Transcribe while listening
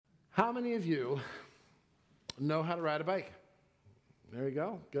How many of you know how to ride a bike? There you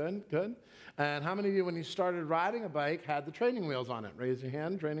go. Good, good. And how many of you, when you started riding a bike, had the training wheels on it? Raise your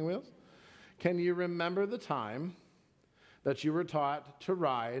hand, training wheels. Can you remember the time that you were taught to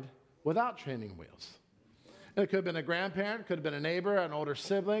ride without training wheels? And it could have been a grandparent, could have been a neighbor, an older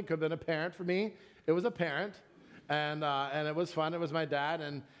sibling, could have been a parent. For me, it was a parent. And it was fun. It was my dad.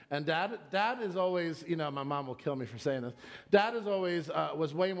 And dad is always, my mom will kill me for saying this. Dad is always,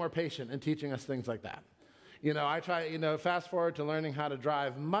 was way more patient in teaching us things like that. I try, fast forward to learning how to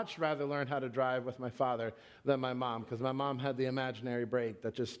drive, much rather learn how to drive with my father than my mom, because my mom had the imaginary brake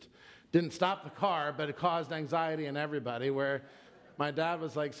that just didn't stop the car, but it caused anxiety in everybody, where my dad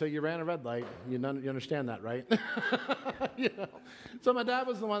was like, so you ran a red light. You understand that, right? So my dad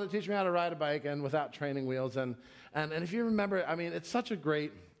was the one that taught me how to ride a bike and without training wheels. And if you remember, it's such a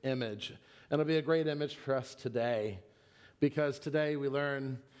great image. And it'll be a great image for us today, because today we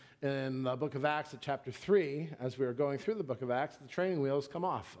learn in the book of Acts at chapter 3, as we were going through the book of Acts, the training wheels come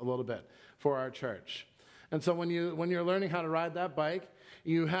off a little bit for our church. And so when you're learning how to ride that bike,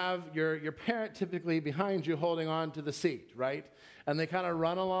 you have your parent typically behind you holding on to the seat, right? And they kind of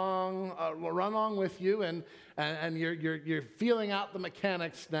run along with you, and you're feeling out the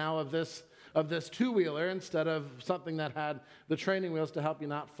mechanics now of this two-wheeler instead of something that had the training wheels to help you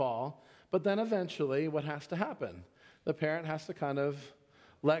not fall. But then eventually, what has to happen? The parent has to kind of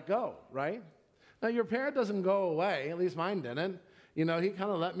let go, right? Now, your parent doesn't go away, at least mine didn't. He kind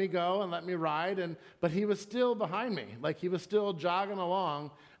of let me go and let me ride, but he was still behind me. Like, he was still jogging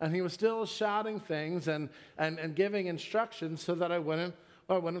along, and he was still shouting things and giving instructions so that I wouldn't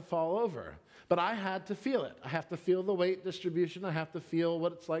fall over. But I had to feel it. I have to feel the weight distribution. I have to feel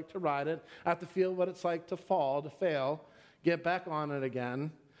what it's like to ride it. I have to feel what it's like to fall, to fail, get back on it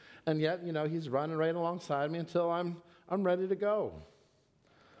again. And yet, he's running right alongside me until I'm ready to go.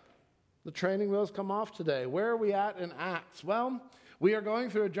 The training wheels come off today. Where are we at in Acts? Well, we are going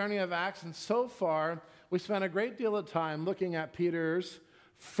through a journey of Acts, and so far, we spent a great deal of time looking at Peter's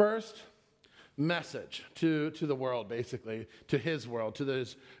first message to the world, basically, to his world, to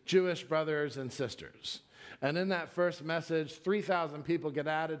those Jewish brothers and sisters. And in that first message, 3,000 people get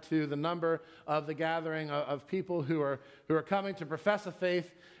added to the number of the gathering of people who are coming to profess a faith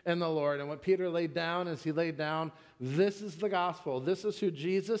in the Lord. And what Peter laid down is he laid down, this is the gospel. This is who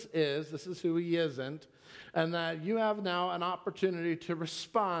Jesus is. This is who he isn't. And that you have now an opportunity to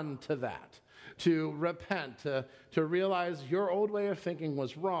respond to that, to repent, to realize your old way of thinking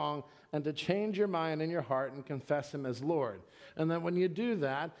was wrong, and to change your mind and your heart and confess him as Lord. And then when you do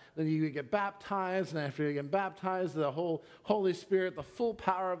that, then you get baptized, and after you get baptized, the whole Holy Spirit, the full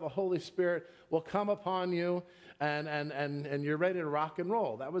power of the Holy Spirit will come upon you, and you're ready to rock and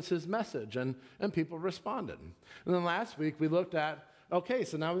roll. That was his message, and people responded. And then last week we looked at, okay,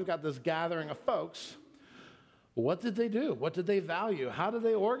 so now we've got this gathering of folks. What did they do? What did they value? How did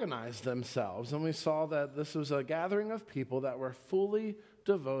they organize themselves? And we saw that this was a gathering of people that were fully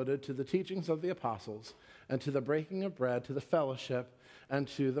devoted to the teachings of the apostles and to the breaking of bread, to the fellowship, and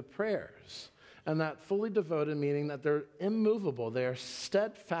to the prayers. And that fully devoted meaning that they're immovable, they're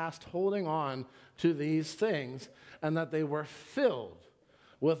steadfast holding on to these things, and that they were filled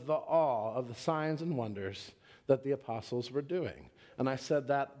with the awe of the signs and wonders that the apostles were doing. And I said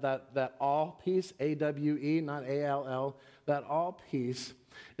that all piece, A-W-E, not A-L-L, that all piece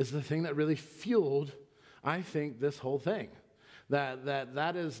is the thing that really fueled, I think, this whole thing.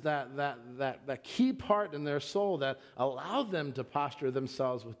 That is that key part in their soul that allowed them to posture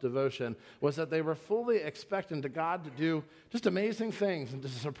themselves with devotion was that they were fully expectant to God to do just amazing things and to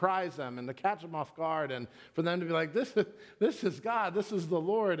surprise them and to catch them off guard and for them to be like, this is God, this is the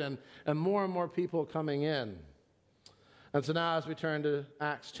Lord, and more people coming in. And so now as we turn to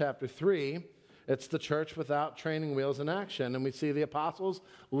Acts chapter 3, it's the church without training wheels in action. And we see the apostles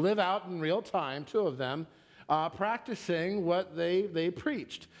live out in real time, two of them, practicing what they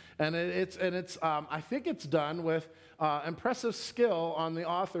preached. And it's I think it's done with impressive skill on the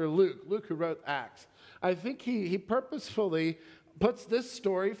author Luke who wrote Acts. I think he purposefully puts this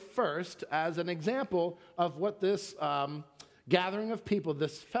story first as an example of what this gathering of people,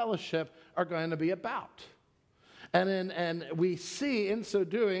 this fellowship, are going to be about. And we see, in so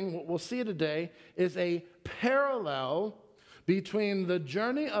doing, what we'll see today is a parallel between the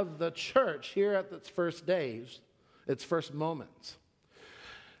journey of the church here at its first days, its first moments,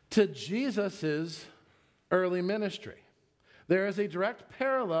 to Jesus' early ministry. There is a direct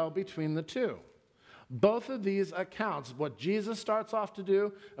parallel between the two. Both of these accounts, what Jesus starts off to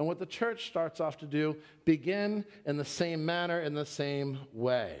do and what the church starts off to do, begin in the same manner, in the same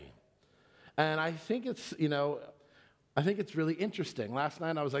way. And I think it's, I think it's really interesting. Last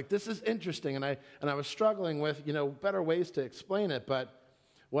night I was like, this is interesting, and I was struggling with, better ways to explain it. But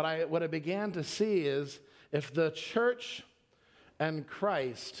what I began to see is if the church and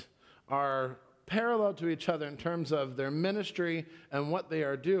Christ are parallel to each other in terms of their ministry and what they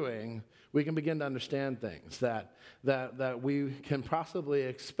are doing, we can begin to understand things that we can possibly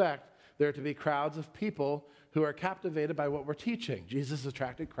expect there to be crowds of people who are captivated by what we're teaching. Jesus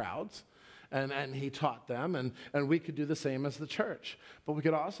attracted crowds. And he taught them, and we could do the same as the church. But we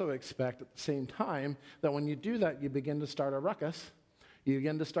could also expect at the same time that when you do that, you begin to start a ruckus. You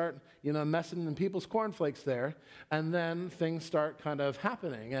begin to start, messing in people's cornflakes there, and then things start kind of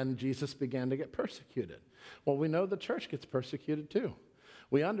happening, and Jesus began to get persecuted. Well, we know the church gets persecuted too.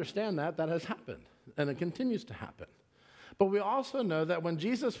 We understand that has happened, and it continues to happen. But we also know that when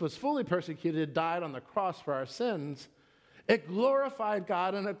Jesus was fully persecuted, died on the cross for our sins, it glorified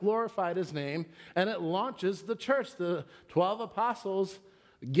God and it glorified his name, and it launches the church. The 12 apostles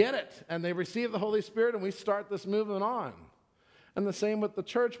get it, and they receive the Holy Spirit, and we start this movement on. And the same with the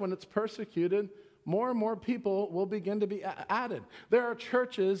church. When it's persecuted, more and more people will begin to be added. There are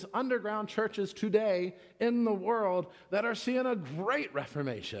churches, underground churches today in the world that are seeing a great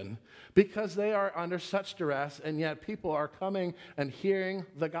reformation because they are under such duress, and yet people are coming and hearing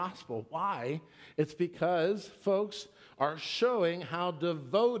the gospel. Why? It's because folks are showing how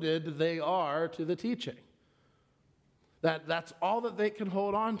devoted they are to the teaching. That's all that they can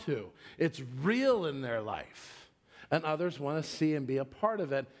hold on to. It's real in their life. And others want to see and be a part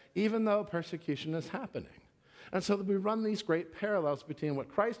of it, even though persecution is happening. And so we run these great parallels between what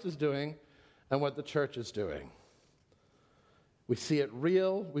Christ is doing and what the church is doing. We see it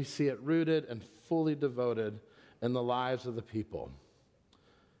real, we see it rooted and fully devoted in the lives of the people.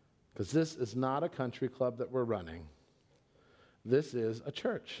 Because this is not a country club that we're running. This is a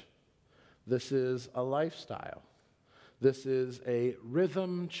church. This is a lifestyle. This is a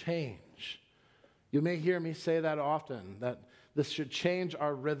rhythm change. You may hear me say that often, that this should change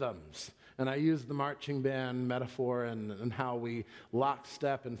our rhythms. And I use the marching band metaphor and how we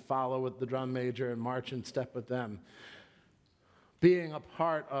lockstep and follow with the drum major and march in step with them. Being a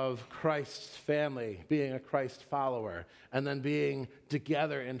part of Christ's family, being a Christ follower, and then being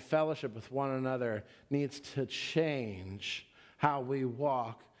together in fellowship with one another needs to change how we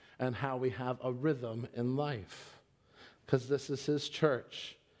walk and how we have a rhythm in life. Because this is his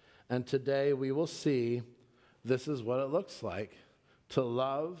church. And today we will see this is what it looks like to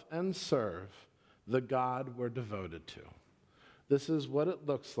love and serve the God we're devoted to. This is what it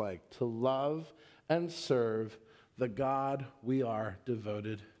looks like to love and serve the God we are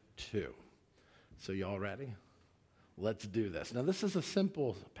devoted to. So y'all ready? Let's do this. Now this is a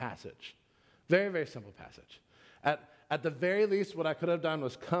simple passage. Very, very simple passage. At the very least, what I could have done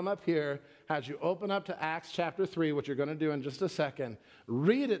was come up here, had you open up to Acts chapter 3, which you're going to do in just a second,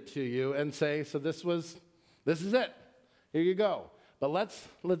 read it to you and say, so this is it. Here you go. But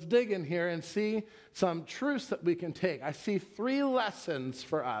let's dig in here and see some truths that we can take. I see 3 lessons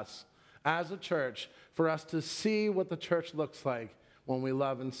for us as a church, for us to see what the church looks like when we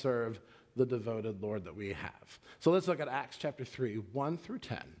love and serve the devoted Lord that we have. So let's look at Acts chapter 3, 1 through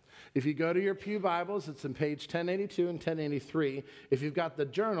 10. If you go to your pew Bibles, it's in page 1082 and 1083. If you've got the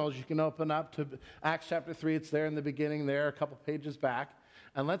journals, you can open up to Acts chapter 3. It's there in the beginning there, a couple pages back.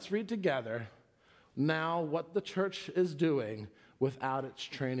 And let's read together now what the church is doing without its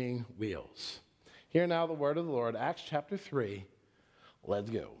training wheels. Hear now the word of the Lord, Acts chapter 3. Let's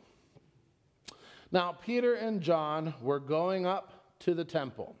go. Now, Peter and John were going up to the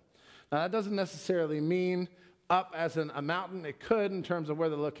temple. Now, that doesn't necessarily mean up as in a mountain. It could in terms of where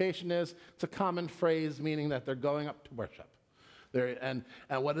the location is. It's a common phrase meaning that they're going up to worship. And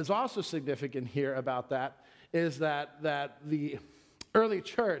what is also significant here about that is that the early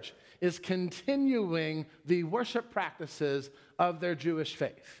church is continuing the worship practices of their Jewish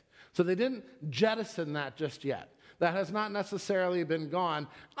faith. So they didn't jettison that just yet. That has not necessarily been gone.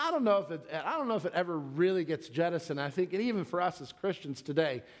 I don't know if it ever really gets jettisoned. I think, and even for us as Christians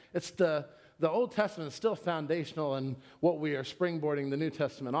today, it's the Old Testament is still foundational in what we are springboarding the New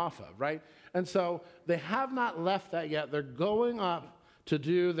Testament off of, right? And so they have not left that yet. They're going up to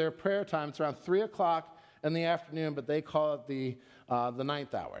do their prayer time. It's around 3 o'clock in the afternoon, but they call it the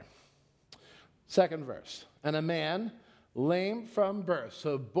ninth hour. Second verse. And a man lame from birth,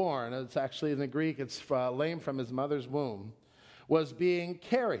 so born, it's actually in the Greek, it's lame from his mother's womb, was being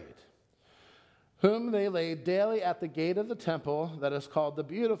carried, whom they laid daily at the gate of the temple that is called the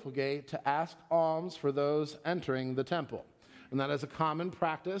Beautiful Gate, to ask alms for those entering the temple. And that is a common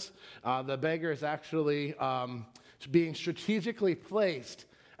practice. The beggar is actually being strategically placed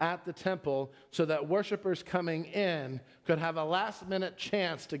at the temple so that worshipers coming in could have a last-minute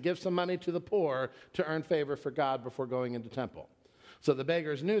chance to give some money to the poor to earn favor for God before going into temple. So the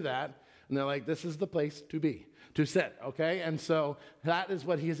beggars knew that, and they're like, this is the place to be, to sit, okay? And so that is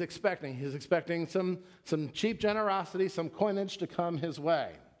what he's expecting. He's expecting some cheap generosity, some coinage to come his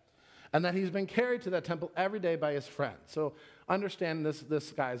way. And that he's been carried to that temple every day by his friends. So understand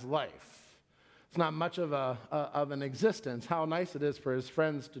this guy's life. It's not much of an existence. How nice it is for his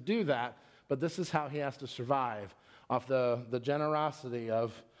friends to do that, but this is how he has to survive off the generosity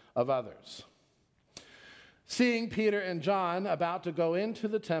of others. Seeing Peter and John about to go into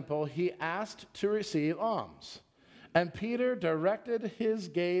the temple, he asked to receive alms. And Peter directed his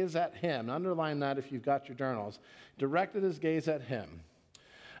gaze at him. Underline that if you've got your journals. Directed his gaze at him,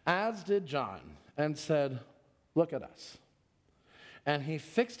 as did John, and said, look at us. And he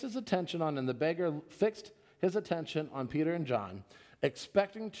fixed his attention on, and the beggar fixed his attention on Peter and John,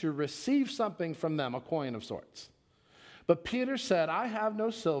 expecting to receive something from them, a coin of sorts. But Peter said, I have no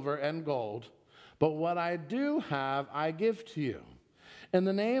silver and gold, but what I do have, I give to you. In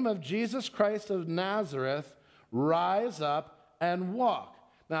the name of Jesus Christ of Nazareth, rise up and walk.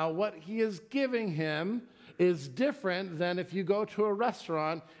 Now, what he is giving him is different than if you go to a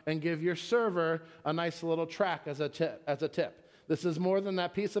restaurant and give your server a nice little tract as a tip. This is more than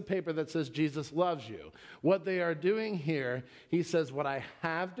that piece of paper that says Jesus loves you. What they are doing here, he says, what I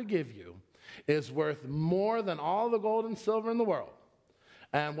have to give you is worth more than all the gold and silver in the world.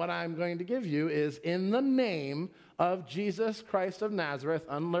 And what I'm going to give you is in the name of Jesus Christ of Nazareth,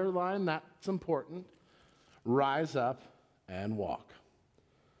 underline that's important, rise up and walk.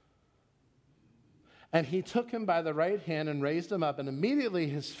 And he took him by the right hand and raised him up, and immediately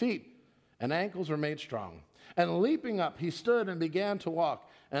his feet and ankles were made strong. And leaping up, he stood and began to walk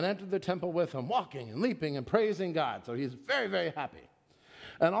and entered the temple with him, walking and leaping and praising God. So he's very, very happy.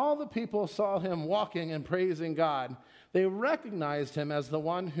 And all the people saw him walking and praising God. They recognized him as the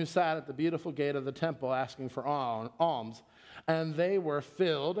one who sat at the beautiful gate of the temple asking for alms. And they were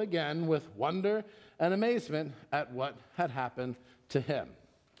filled again with wonder and amazement at what had happened to him.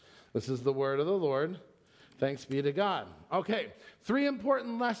 This is the word of the Lord. Thanks be to God. Okay, 3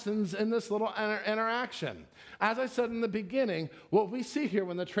 important lessons in this little interaction. As I said in the beginning, what we see here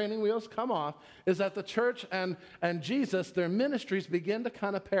when the training wheels come off is that the church and Jesus, their ministries begin to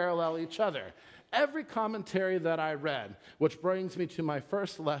kind of parallel each other. Every commentary that I read, which brings me to my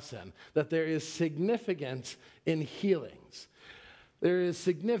first lesson, that there is significance in healings. There is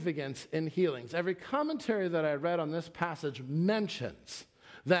significance in healings. Every commentary that I read on this passage mentions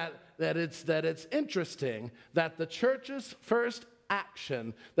that it's interesting that the church's first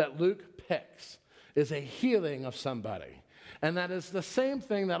action that Luke picks is a healing of somebody. And that is the same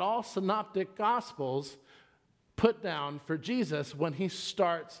thing that all synoptic gospels put down for Jesus when he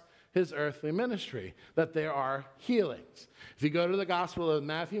starts his earthly ministry, that there are healings. If you go to the Gospel of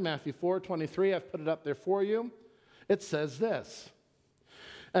Matthew 4:23, I've put it up there for you, it says this,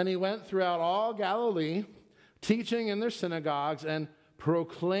 and he went throughout all Galilee, teaching in their synagogues and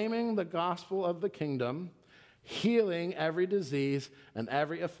proclaiming the gospel of the kingdom, healing every disease and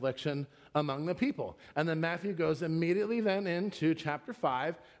every affliction among the people. And then Matthew goes immediately then into chapter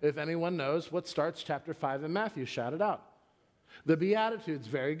 5. If anyone knows what starts chapter 5 in Matthew, shout it out. The Beatitudes,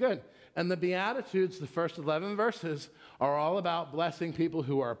 very good. And the Beatitudes, the first 11 verses, are all about blessing people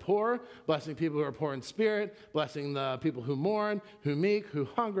who are poor, blessing people who are poor in spirit, blessing the people who mourn, who meek, who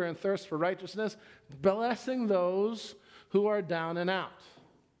hunger and thirst for righteousness, blessing those who are down and out.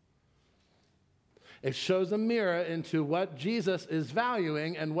 It shows a mirror into what Jesus is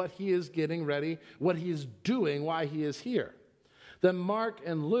valuing and what he is getting ready, what he is doing, why he is here. Then Mark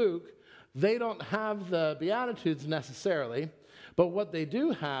and Luke, they don't have the Beatitudes necessarily, but what they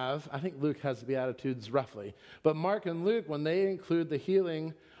do have, I think Luke has the Beatitudes roughly, but Mark and Luke, when they include the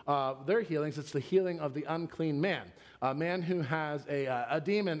healing, their healings, it's the healing of the unclean man, a man who has a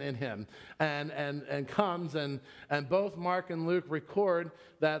demon in him and comes, and both Mark and Luke record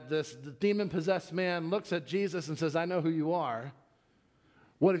that this demon-possessed man looks at Jesus and says, I know who you are.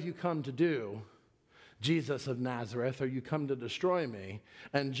 What have you come to do? Jesus of Nazareth, or you come to destroy me?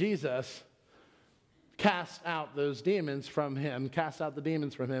 And Jesus casts out those demons from him, casts out the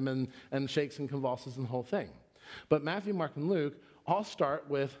demons from him, and shakes and convulses the whole thing. But Matthew, Mark, and Luke all start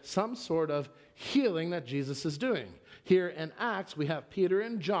with some sort of healing that Jesus is doing. Here in Acts, we have Peter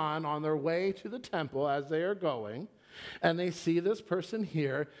and John on their way to the temple as they are going, and they see this person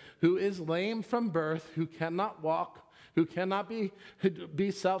here who is lame from birth, who cannot walk, who cannot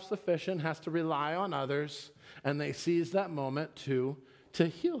be self-sufficient, has to rely on others, and they seize that moment to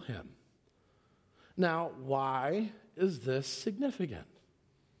heal him. Now, why is this significant?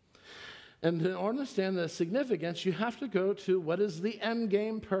 And to understand the significance, you have to go to what is the end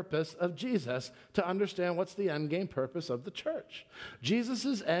game purpose of Jesus to understand what's the end game purpose of the church.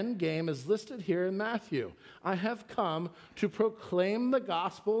 Jesus' end game is listed here in Matthew. I have come to proclaim the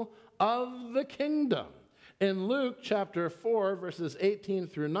gospel of the kingdom. In Luke chapter 4, verses 18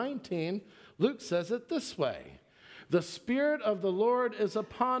 through 19, Luke says it this way. The Spirit of the Lord is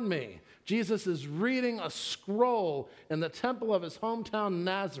upon me. Jesus is reading a scroll in the temple of his hometown,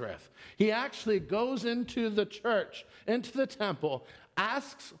 Nazareth. He actually goes into the church, into the temple,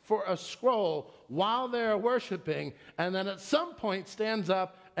 asks for a scroll while they're worshiping, and then at some point stands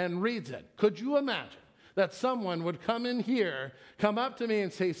up and reads it. Could you imagine that someone would come in here, come up to me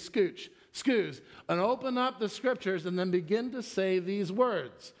and say, Scoos, and open up the scriptures and then begin to say these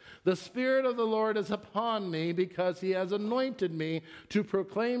words. The Spirit of the Lord is upon me because he has anointed me to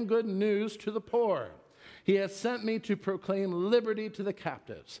proclaim good news to the poor. He has sent me to proclaim liberty to the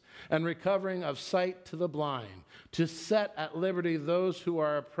captives and recovering of sight to the blind, to set at liberty those who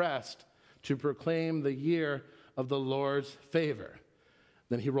are oppressed, to proclaim the year of the Lord's favor.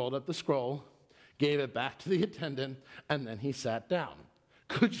 Then he rolled up the scroll, gave it back to the attendant, and then he sat down.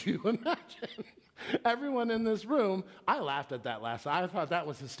 Could you imagine? Everyone in this room, I laughed at that last night. I thought that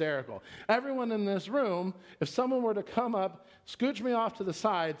was hysterical. Everyone in this room, if someone were to come up, scooch me off to the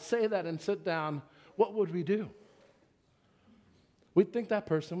side, say that and sit down, what would we do? We'd think that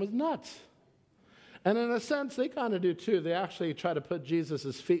person was nuts. And in a sense, they kind of do too. They actually try to put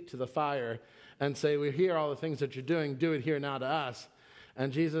Jesus' feet to the fire and say, we hear all the things that you're doing, do it here now to us.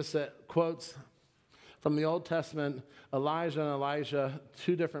 And Jesus quotes from the Old Testament, Elijah and Elijah,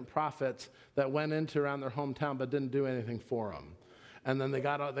 two different prophets that went into around their hometown but didn't do anything for them. And then they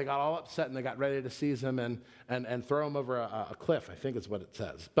got all upset and they got ready to seize him and throw him over a cliff, I think is what it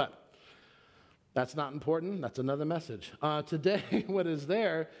says. But that's not important. That's another message. Today, what is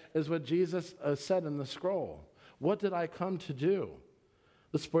there is what Jesus said in the scroll. What did I come to do?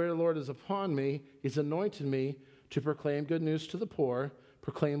 The Spirit of the Lord is upon me. He's anointed me to proclaim good news to the poor,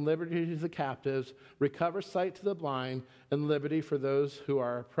 proclaim liberty to the captives, recover sight to the blind, and liberty for those who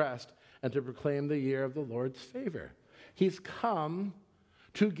are oppressed, and to proclaim the year of the Lord's favor. He's come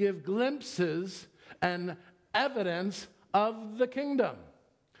to give glimpses and evidence of the kingdom,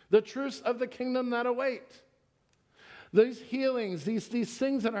 the truths of the kingdom that await. These healings, these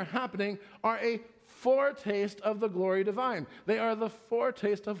things that are happening are a foretaste of the glory divine. They are the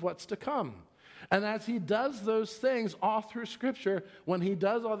foretaste of what's to come. And as he does those things all through Scripture, when he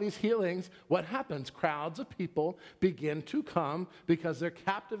does all these healings, what happens? Crowds of people begin to come because they're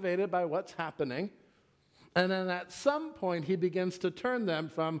captivated by what's happening. And then at some point, he begins to turn them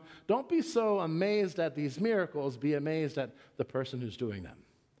from, don't be so amazed at these miracles, be amazed at the person who's doing them.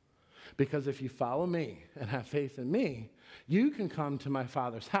 Because if you follow me and have faith in me, you can come to my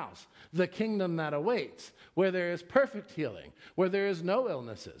Father's house, the kingdom that awaits, where there is perfect healing, where there is no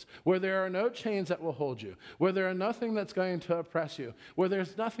illnesses, where there are no chains that will hold you, where there are nothing that's going to oppress you, where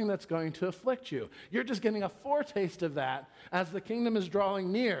there's nothing that's going to afflict you. You're just getting a foretaste of that as the kingdom is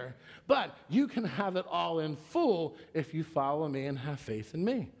drawing near, but you can have it all in full if you follow me and have faith in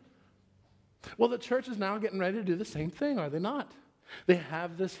me. Well, the church is now getting ready to do the same thing, are they not? They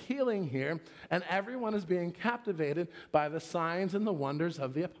have this healing here, and everyone is being captivated by the signs and the wonders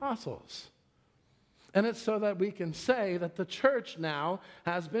of the apostles. And it's so that we can say that the church now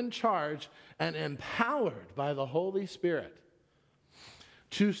has been charged and empowered by the Holy Spirit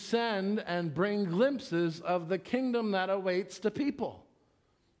to send and bring glimpses of the kingdom that awaits to people.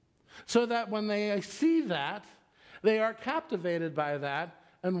 So that when they see that, they are captivated by that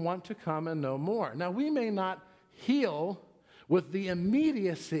and want to come and know more. Now, we may not heal with the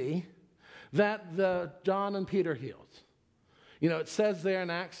immediacy that John and Peter healed. You know, it says there in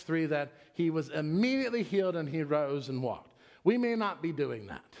Acts 3 that he was immediately healed and he rose and walked. We may not be doing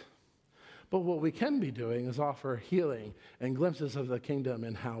that. But what we can be doing is offer healing and glimpses of the kingdom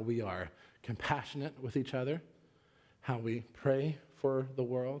in how we are compassionate with each other, how we pray for the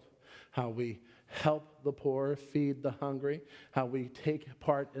world, how we help the poor, feed the hungry, how we take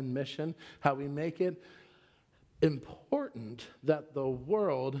part in mission, how we make it important that the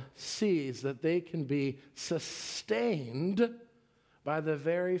world sees that they can be sustained by the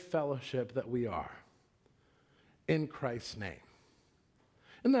very fellowship that we are in Christ's name.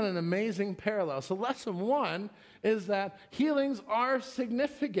 Isn't that an amazing parallel? So lesson one is that healings are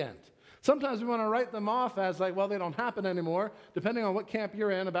significant. Sometimes we want to write them off as like, well, they don't happen anymore, depending on what camp you're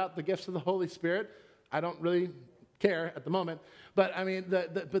in about the gifts of the Holy Spirit. I don't really care at the moment. But I mean,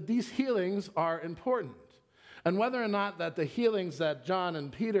 but these healings are important. And whether or not that the healings that John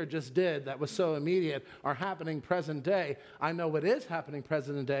and Peter just did that was so immediate are happening present day, I know what is happening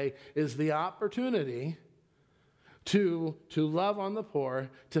present day is the opportunity to love on the poor,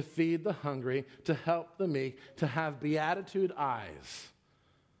 to feed the hungry, to help the meek, to have beatitude eyes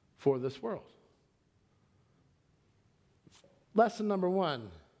for this world. Lesson number 1,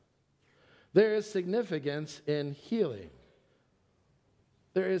 there is significance in healing.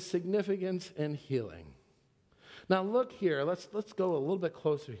 There is significance in healing. Now look here, let's go a little bit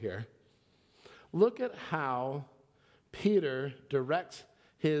closer here. Look at how Peter directs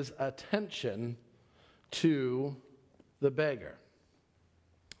his attention to the beggar.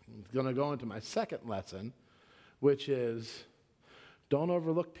 I'm going to go into my second lesson, which is don't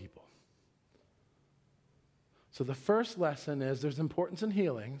overlook people. So the first lesson is there's importance in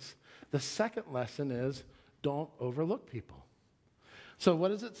healings. The second lesson is don't overlook people. So what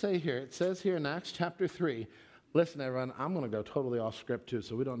does it say here? It says here in Acts chapter 3, listen everyone, I'm going to go totally off script too,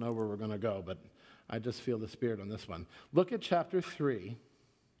 so we don't know where we're going to go, but I just feel the Spirit on this one. Look at chapter 3.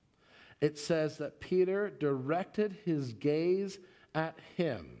 It says that Peter directed his gaze at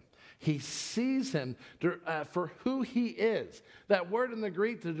him. He sees him for who he is. That word in the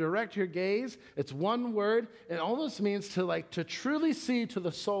Greek, to direct your gaze, it's one word. It almost means to truly see to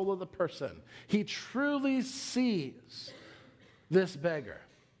the soul of the person. He truly sees this beggar.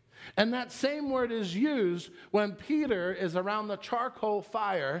 And that same word is used when Peter is around the charcoal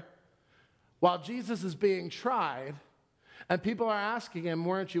fire while Jesus is being tried, and people are asking him,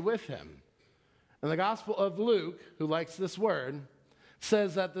 weren't you with him? And the Gospel of Luke, who likes this word,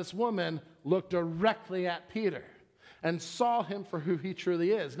 says that this woman looked directly at Peter and saw him for who he truly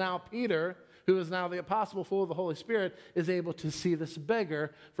is. Now Peter, who is now the apostle full of the Holy Spirit, is able to see this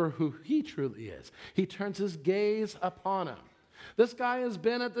beggar for who he truly is. He turns his gaze upon him. This guy has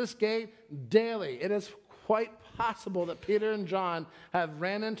been at this gate daily. It is quite possible that Peter and John have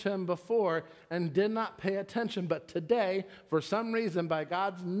ran into him before and did not pay attention, but today, for some reason, by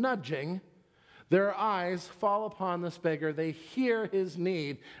God's nudging, their eyes fall upon this beggar. They hear his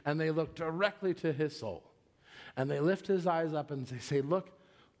need, and they look directly to his soul. And they lift his eyes up and they say, look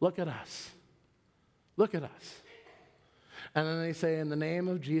at us. Look at us. And then they say, in the name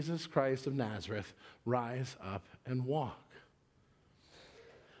of Jesus Christ of Nazareth, rise up and walk.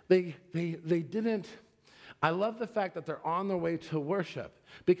 They didn't. I love the fact that they're on their way to worship.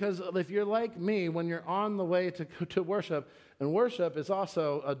 Because if you're like me, when you're on the way to worship, and worship is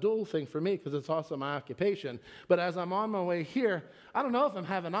also a dual thing for me because it's also my occupation. But as I'm on my way here, I don't know if I'm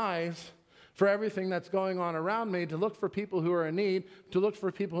having eyes for everything that's going on around me, to look for people who are in need, to look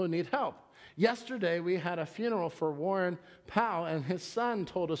for people who need help. Yesterday, we had a funeral for Warren Powell, and his son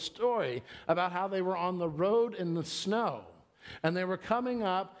told a story about how they were on the road in the snow. And they were coming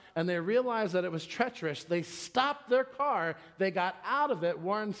up, and they realized that it was treacherous. They stopped their car. They got out of it.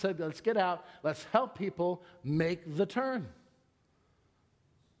 Warren said, let's get out. Let's help people make the turn.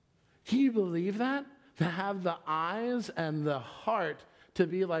 Can you believe that? To have the eyes and the heart to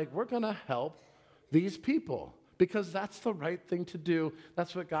be like, we're going to help these people. Because that's the right thing to do.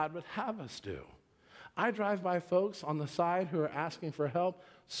 That's what God would have us do. I drive by folks on the side who are asking for help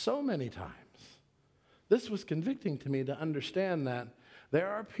so many times. This was convicting to me to understand that there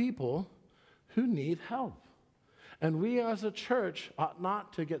are people who need help. And we as a church ought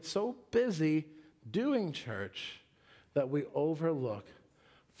not to get so busy doing church that we overlook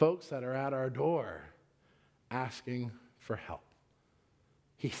folks that are at our door asking for help.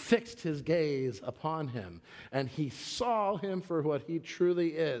 He fixed his gaze upon him, and he saw him for what he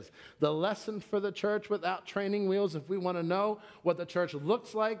truly is. The lesson for the church without training wheels, if we want to know what the church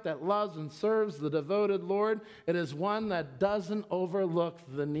looks like that loves and serves the devoted Lord, it is one that doesn't overlook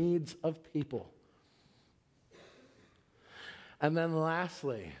the needs of people. And then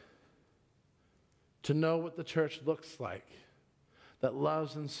lastly, to know what the church looks like that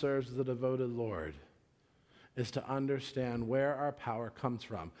loves and serves the devoted Lord is to understand where our power comes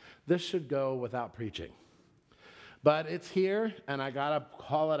from. This should go without preaching. But it's here, and I got to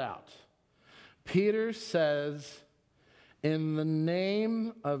call it out. Peter says, in the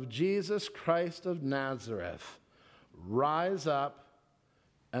name of Jesus Christ of Nazareth, rise up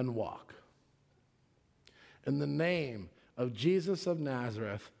and walk. In the name of Jesus of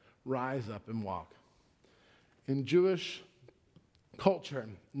Nazareth, rise up and walk. In Jewish culture,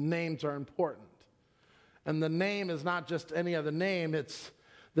 names are important. And the name is not just any other name.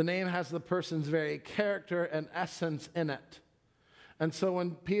 The name has the person's very character and essence in it. And so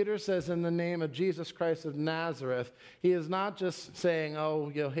when Peter says in the name of Jesus Christ of Nazareth, he is not just saying,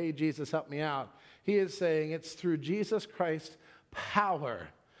 hey, Jesus, help me out. He is saying it's through Jesus Christ's power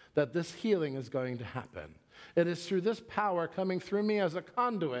that this healing is going to happen. It is through this power coming through me as a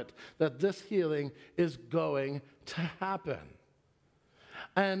conduit that this healing is going to happen.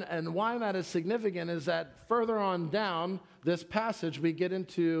 And why that is significant is that further on down this passage, we get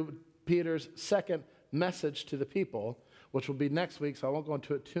into Peter's second message to the people, which will be next week, so I won't go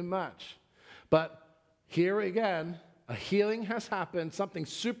into it too much. But here again, a healing has happened, something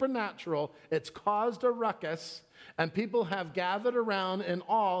supernatural. It's caused a ruckus, and people have gathered around in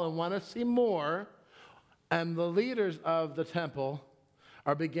awe and want to see more. And the leaders of the temple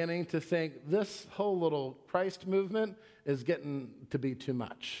are beginning to think this whole little Christ movement is getting to be too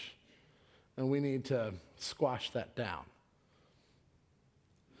much. And we need to squash that down.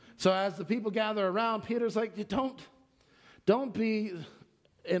 So as the people gather around, Peter's like, don't be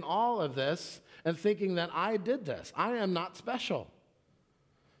in awe of this and thinking that I did this. I am not special.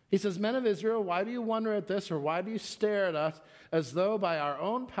 He says, men of Israel, why do you wonder at this, or why do you stare at us as though by our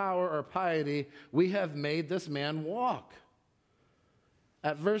own power or piety we have made this man walk?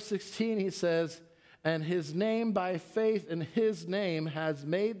 At verse 16 he says, and his name by faith in his name has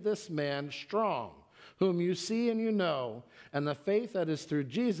made this man strong, whom you see and you know, and the faith that is through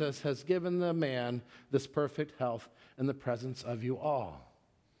Jesus has given the man this perfect health in the presence of you all.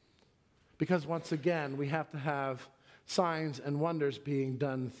 Because once again, we have to have signs and wonders being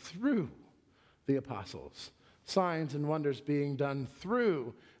done through the apostles. Signs and wonders being done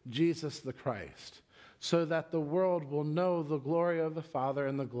through Jesus the Christ, so that the world will know the glory of the Father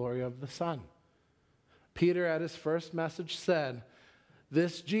and the glory of the Son. Peter, at his first message, said,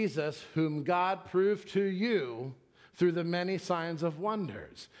 this Jesus, whom God proved to you through the many signs of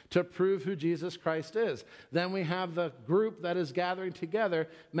wonders, to prove who Jesus Christ is. Then we have the group that is gathering together,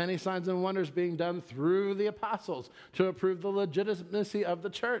 many signs and wonders being done through the apostles to prove the legitimacy of the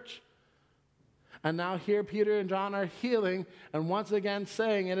church. And now here Peter and John are healing and once again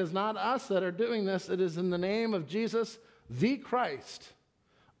saying, it is not us that are doing this, it is in the name of Jesus, the Christ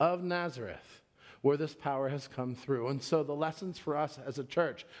of Nazareth, where this power has come through. And so the lessons for us as a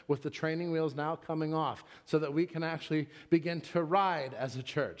church, with the training wheels now coming off, so that we can actually begin to ride as a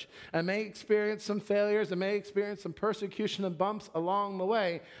church, and may experience some failures and may experience some persecution and bumps along the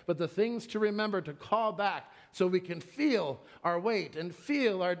way, but the things to remember to call back so we can feel our weight and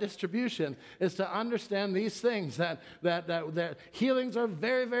feel our distribution is to understand these things, that healings are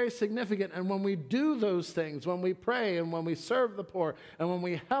very, very significant. And when we do those things, when we pray and when we serve the poor and when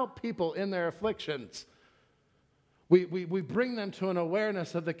we help people in their afflictions, we bring them to an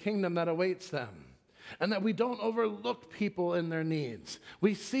awareness of the kingdom that awaits them. And that we don't overlook people in their needs.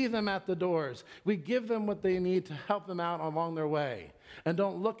 We see them at the doors. We give them what they need to help them out along their way. And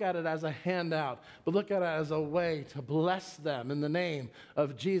don't look at it as a handout, but look at it as a way to bless them in the name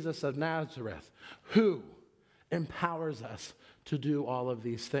of Jesus of Nazareth, who empowers us to do all of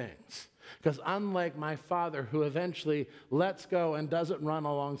these things. Because unlike my Father, who eventually lets go and doesn't run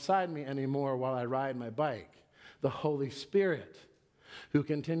alongside me anymore while I ride my bike, the Holy Spirit, who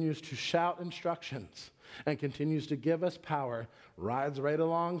continues to shout instructions and continues to give us power, rides right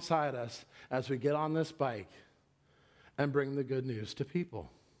alongside us as we get on this bike and bring the good news to people.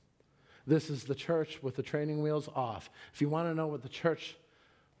 This is the church with the training wheels off. If you want to know what the church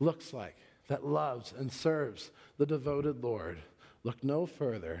looks like, that loves and serves the devoted Lord, look no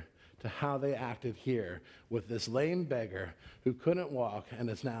further to how they acted here with this lame beggar who couldn't walk and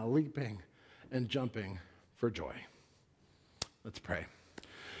is now leaping and jumping for joy. Let's pray.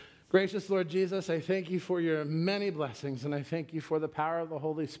 Gracious Lord Jesus, I thank you for your many blessings, and I thank you for the power of the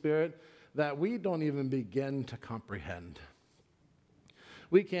Holy Spirit that we don't even begin to comprehend.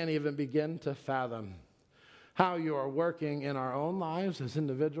 We can't even begin to fathom how you are working in our own lives as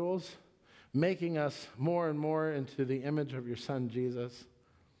individuals, making us more and more into the image of your Son, Jesus,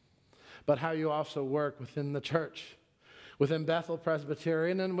 but how you also work within the church, within Bethel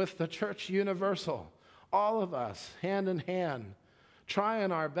Presbyterian, and with the church universal. All of us, hand in hand,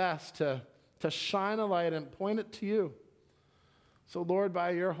 trying our best to shine a light and point it to you. So, Lord,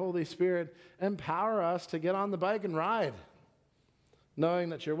 by your Holy Spirit, empower us to get on the bike and ride, knowing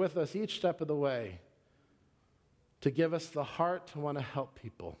that you're with us each step of the way, to give us the heart to want to help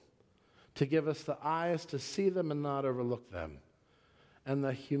people, to give us the eyes to see them and not overlook them, and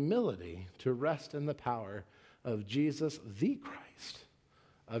the humility to rest in the power of Jesus, the Christ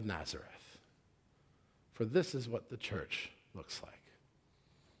of Nazareth. For this is what the church looks like.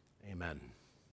 Amen.